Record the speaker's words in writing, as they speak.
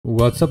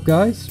What's up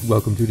guys,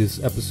 welcome to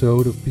this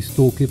episode of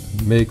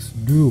Pistolkip Makes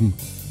Doom.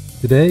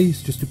 Today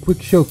is just a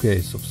quick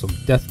showcase of some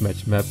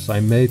deathmatch maps I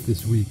made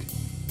this week.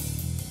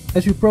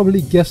 As you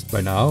probably guessed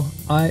by now,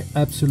 I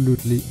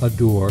absolutely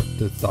adore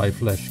the Thai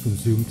flesh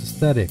consumed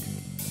aesthetic.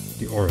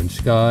 The orange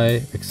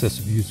sky,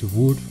 excessive use of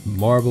wood,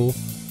 marble,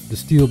 the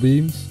steel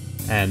beams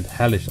and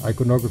hellish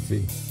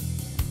iconography.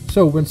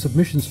 So when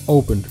submissions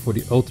opened for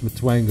the ultimate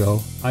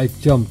Twango, I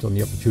jumped on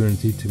the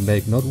opportunity to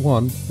make not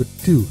one, but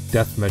two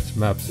deathmatch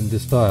maps in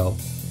this style.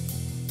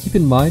 Keep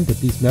in mind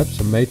that these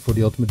maps are made for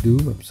the Ultimate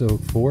Doom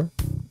episode 4.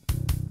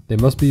 They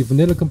must be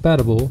vanilla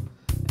compatible,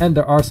 and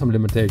there are some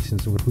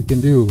limitations on what we can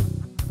do.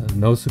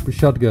 No super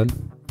shotgun.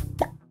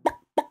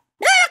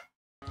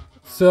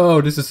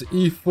 So this is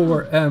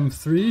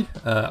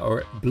E4M3,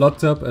 or Blood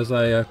Tub as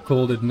I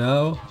called it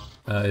now.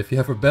 If you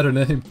have a better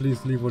name,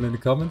 please leave one in the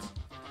comments.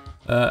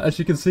 As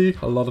you can see,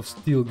 a lot of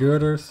steel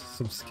girders,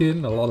 some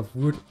skin, a lot of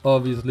wood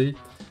obviously.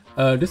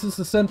 This is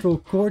the central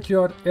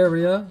courtyard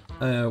area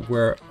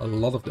where a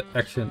lot of the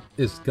action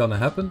is gonna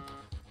happen.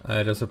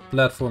 There's a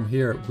platform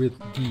here with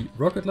the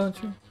rocket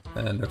launcher,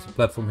 and there's a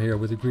platform here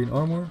with the green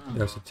armor.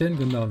 There's a chain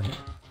gun down here.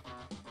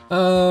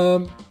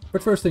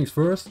 But first things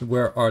first,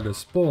 where are the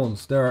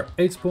spawns? There are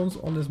 8 spawns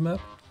on this map.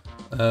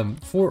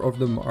 4 of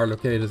them are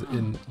located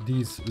in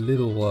these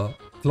little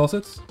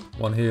closets.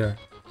 One here,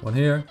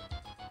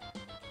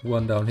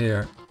 one down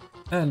here,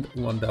 and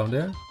one down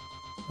there.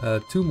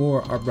 2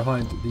 more are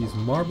behind these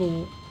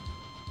marble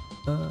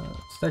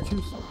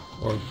statues,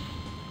 or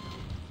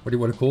what do you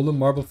want to call them,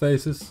 marble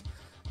faces.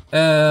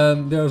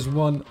 And there's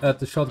one at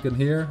the shotgun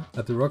here,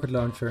 at the rocket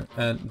launcher,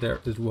 and there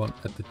is one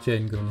at the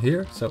chain gun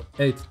here, so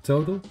 8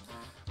 total.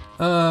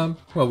 Well,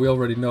 we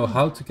already know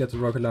how to get the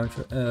rocket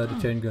launcher, the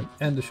chain gun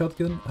and the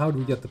shotgun. How do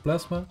we get the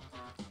plasma?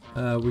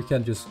 We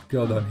can just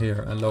go down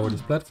here and lower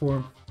this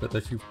platform, but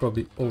as you've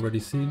probably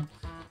already seen,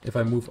 if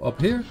I move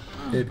up here,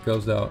 it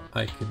goes down,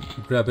 I can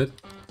grab it.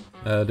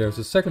 There's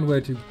a second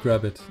way to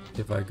grab it.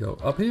 If I go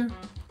up here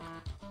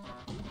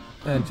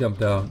and jump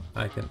down,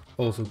 I can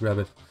also grab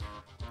it.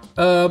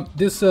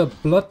 This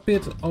blood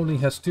pit only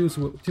has two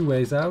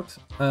ways out.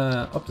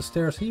 Up the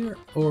stairs here,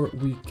 or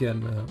we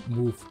can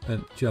move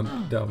and jump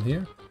down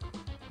here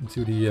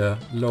into the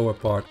lower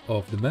part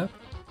of the map.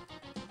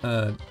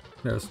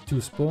 There's 2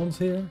 spawns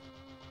here.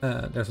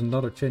 There's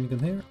another chain gun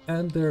here,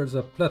 and there's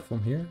a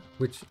platform here,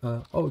 which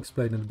I'll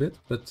explain in a bit.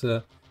 But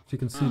as you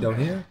can see down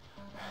here,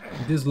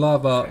 this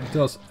lava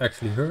does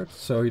actually hurt,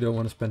 so you don't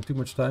want to spend too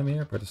much time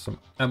here. But there's some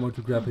ammo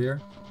to grab here,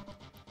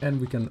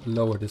 and we can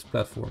lower this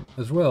platform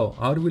as well.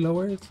 How do we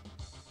lower it?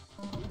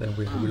 Then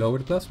we lower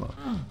the plasma,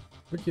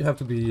 but you have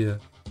to be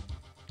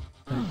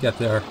get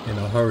there in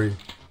a hurry.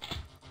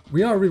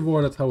 We are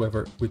rewarded,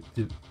 however, with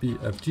the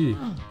BFG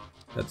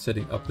that's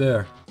sitting up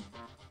there.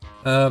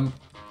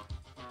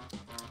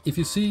 If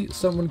you see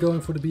someone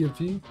going for the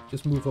BFG,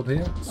 just move up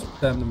here,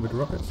 spam them with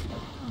rockets.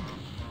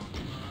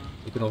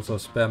 You can also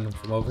spam them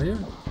from over here.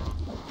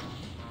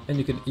 And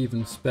you can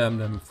even spam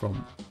them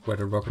from where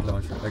the rocket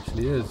launcher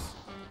actually is.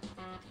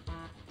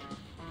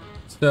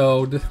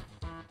 So,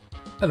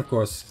 and of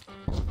course,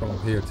 from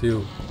up here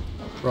too,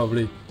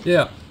 probably.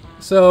 Yeah,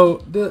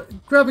 so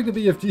grabbing the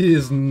BFG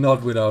is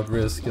not without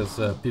risk, because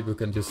people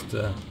can just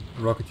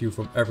rocket you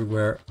from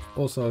everywhere.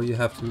 Also, you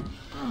have to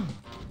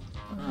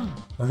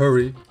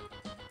hurry.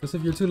 Because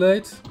if you're too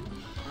late,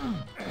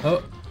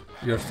 oh,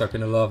 you're stuck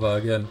in the lava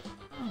again.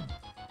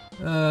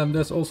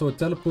 There's also a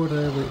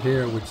teleporter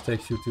here which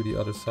takes you to the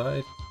other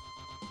side.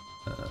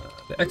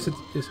 The exit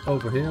is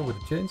over here with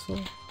a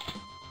chainsaw.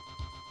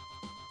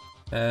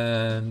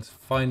 And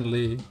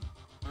finally,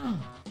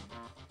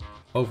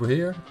 over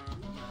here,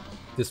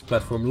 this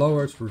platform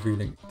lowers,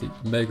 revealing the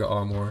mega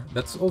armor.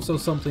 That's also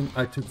something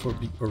I took for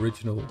the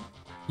original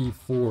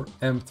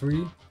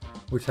E4M3.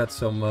 Which had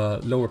some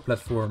lower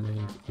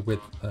platforming with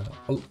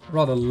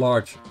rather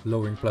large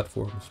lowering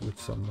platforms with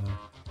some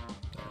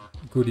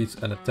goodies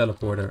and a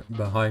teleporter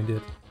behind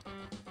it.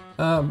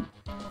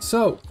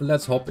 So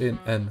let's hop in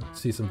and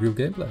see some real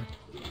gameplay.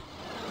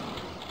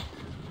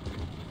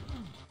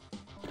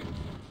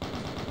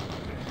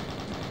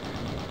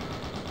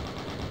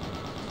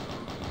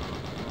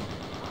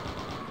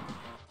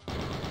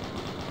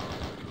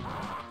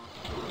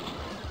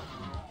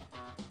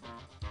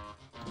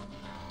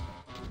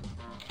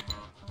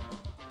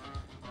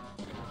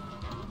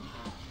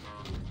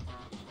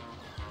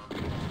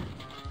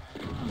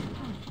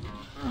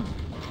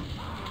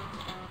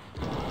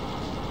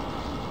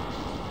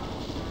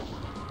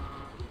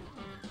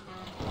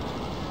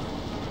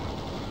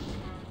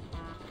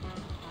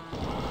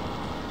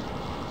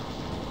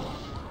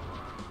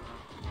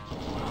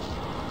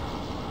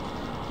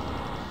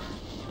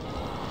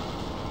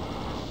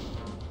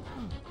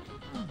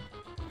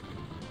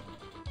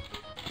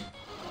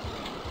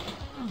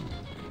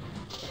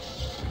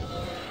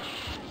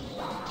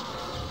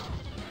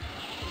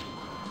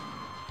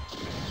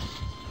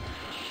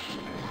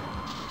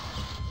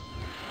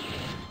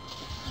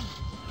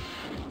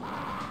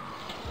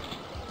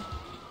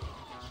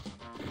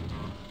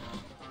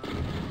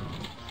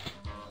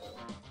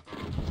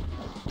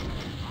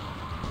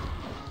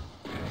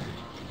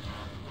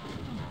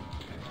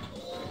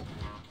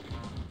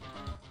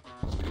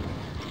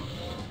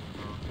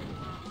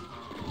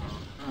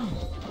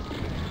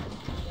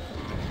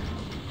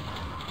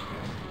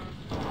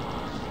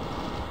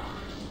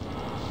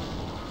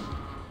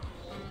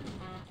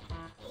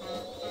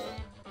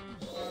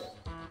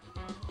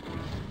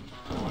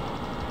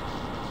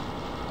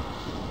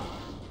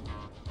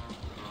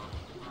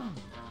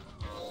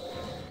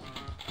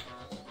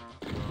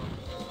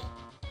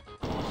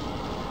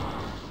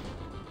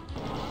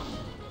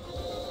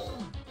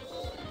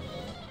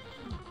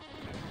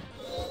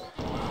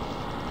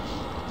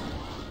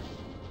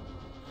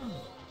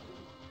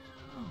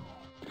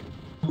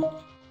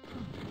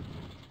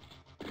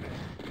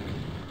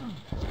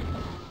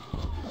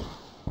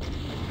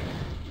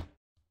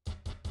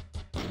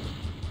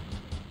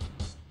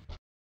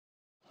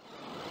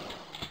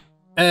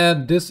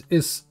 And this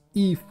is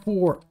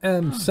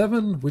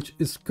E4M7, which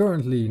is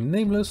currently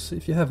nameless.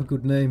 If you have a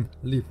good name,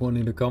 leave one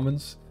in the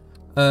comments.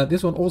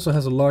 This one also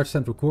has a large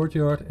central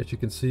courtyard, as you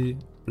can see,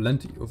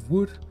 plenty of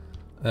wood.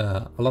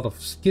 A lot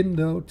of skin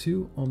though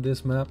too on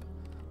this map.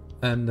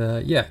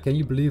 And yeah, can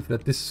you believe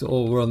that this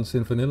all runs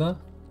in vanilla?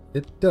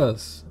 It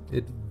does.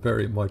 It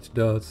very much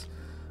does.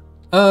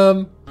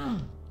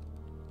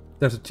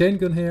 There's a chain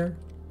gun here,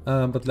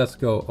 but let's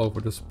go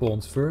over the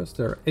spawns first.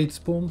 There are 8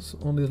 spawns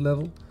on this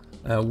level.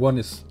 One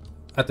is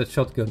at the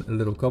shotgun, a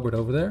little cupboard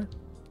over there.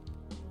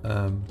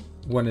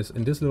 One is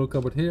in this little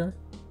cupboard here.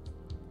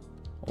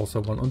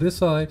 Also one on this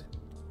side.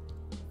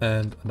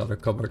 And another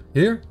cupboard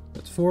here.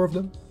 That's 4 of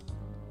them.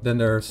 Then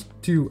there's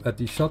 2 at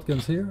these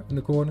shotguns here in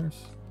the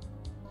corners.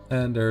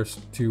 And there's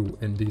 2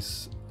 in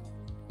this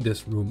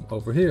room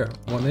over here.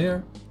 One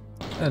here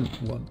and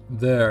one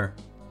there.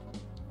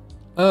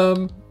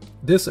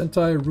 This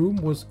entire room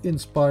was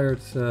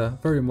inspired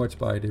very much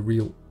by the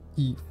real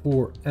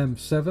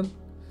E4M7.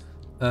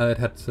 It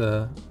had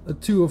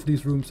 2 of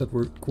these rooms that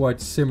were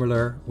quite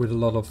similar, with a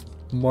lot of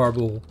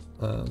marble,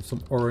 some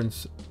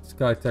orange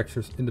sky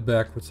textures in the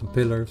back with some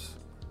pillars,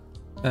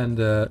 and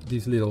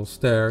these little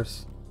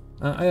stairs.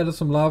 I added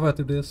some lava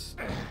to this.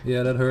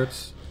 Yeah, that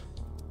hurts.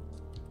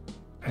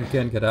 You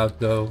can get out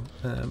though.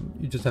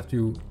 You just have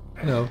to,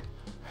 you know,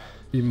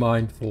 be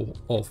mindful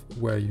of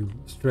where you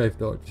strafe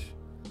dodge.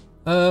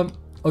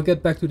 I'll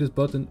get back to this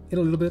button in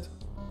a little bit.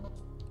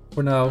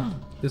 For now,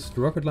 this is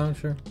the rocket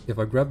launcher. If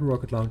I grab the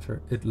rocket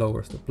launcher, it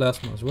lowers the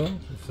plasma as well,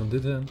 which is on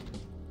this end.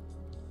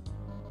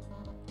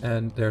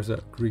 And there's a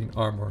green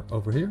armor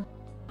over here.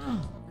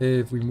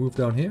 If we move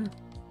down here,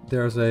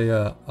 there's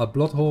a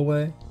blood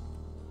hallway.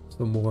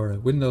 Some more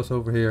windows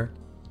over here.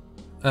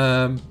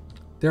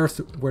 There's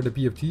where the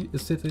BFG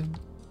is sitting,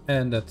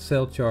 and that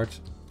cell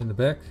charge in the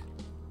back.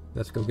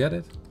 Let's go get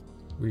it.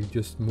 We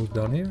just move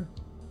down here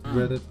to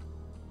get it.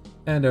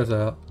 And there's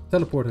a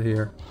teleporter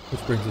here,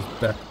 which brings us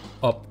back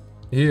up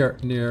here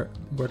near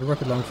where the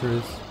rocket launcher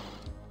is.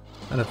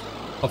 And it,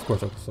 of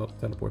course, also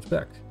teleports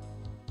back.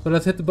 So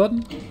let's hit the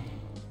button.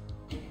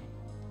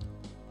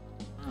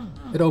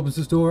 It opens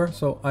this door,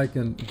 so I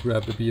can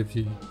grab the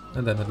BFG,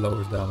 and then it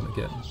lowers down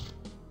again.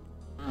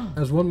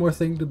 There's one more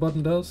thing the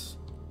button does.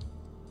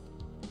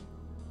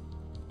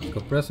 Let's go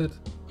press it.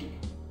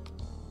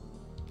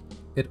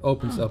 It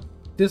opens up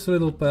this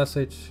little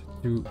passage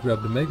to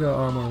grab the mega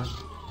armor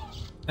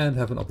and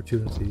have an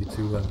opportunity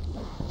to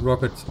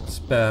rocket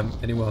spam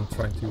anyone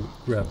trying to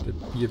grab the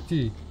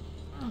BFG.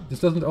 This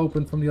doesn't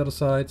open from the other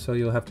side, so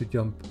you'll have to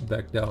jump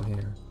back down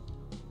here.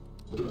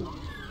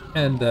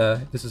 And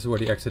this is where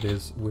the exit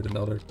is with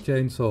another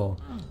chainsaw.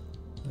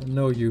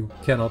 No, you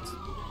cannot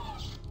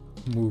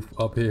move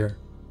up here,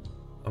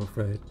 I'm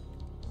afraid.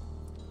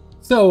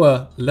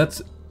 So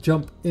let's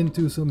jump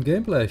into some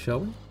gameplay,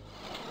 shall we?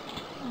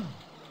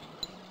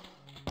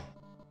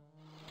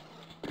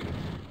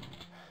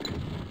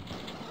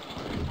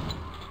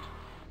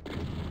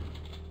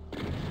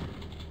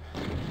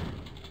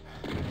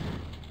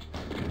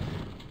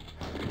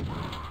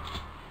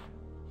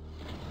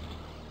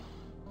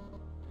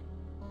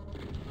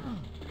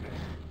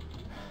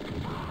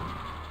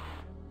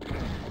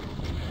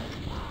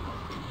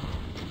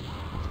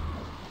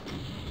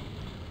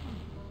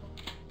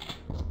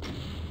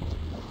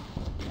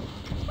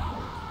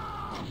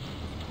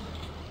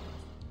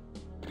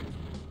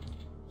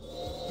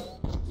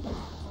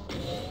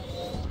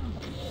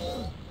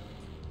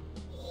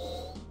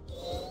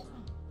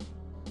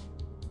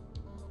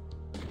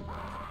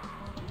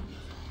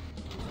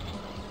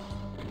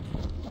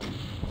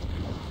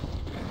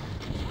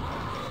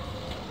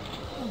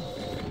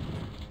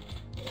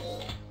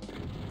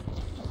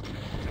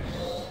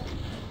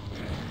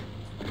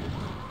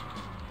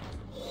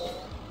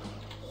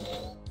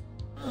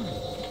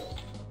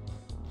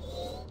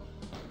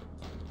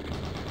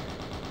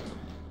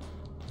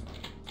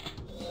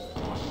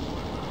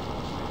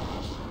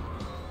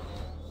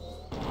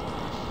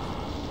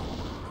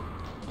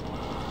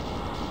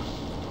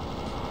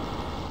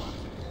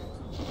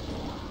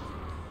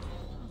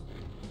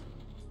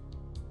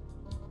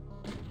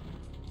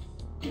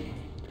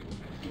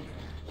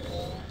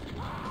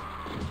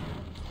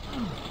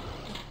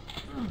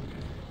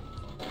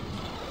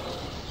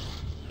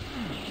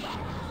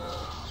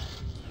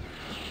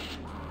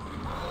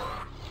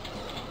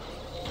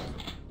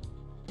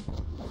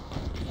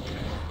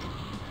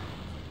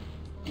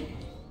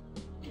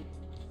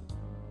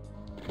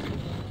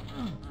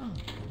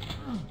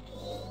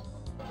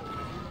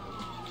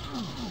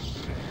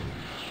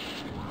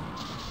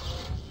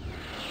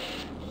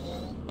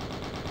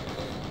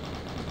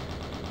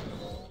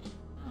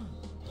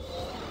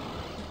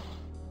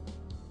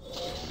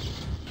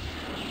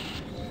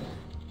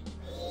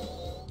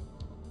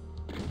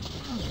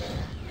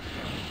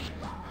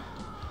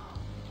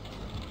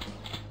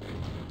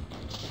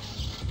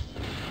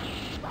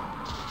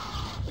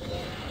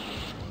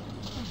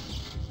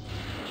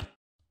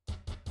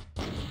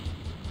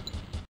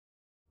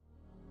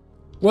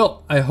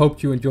 Well, I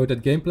hope you enjoyed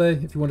that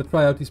gameplay. If you want to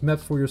try out these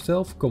maps for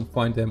yourself, come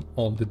find them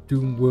on the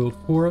Doom World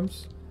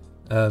forums.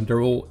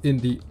 They're all in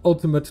the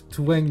Ultimate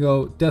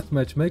Twango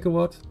Deathmatch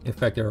Megawad. In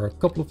fact, there are a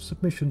couple of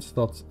submission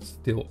slots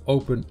still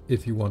open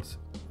if you want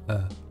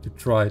to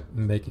try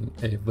making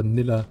a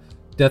vanilla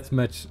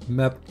deathmatch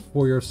map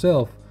for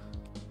yourself.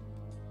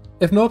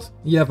 If not,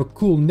 you have a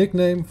cool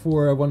nickname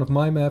for one of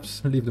my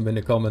maps, leave them in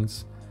the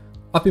comments.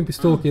 I've been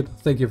Pistolkip,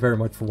 thank you very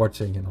much for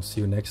watching and I'll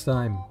see you next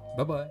time.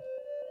 Bye bye.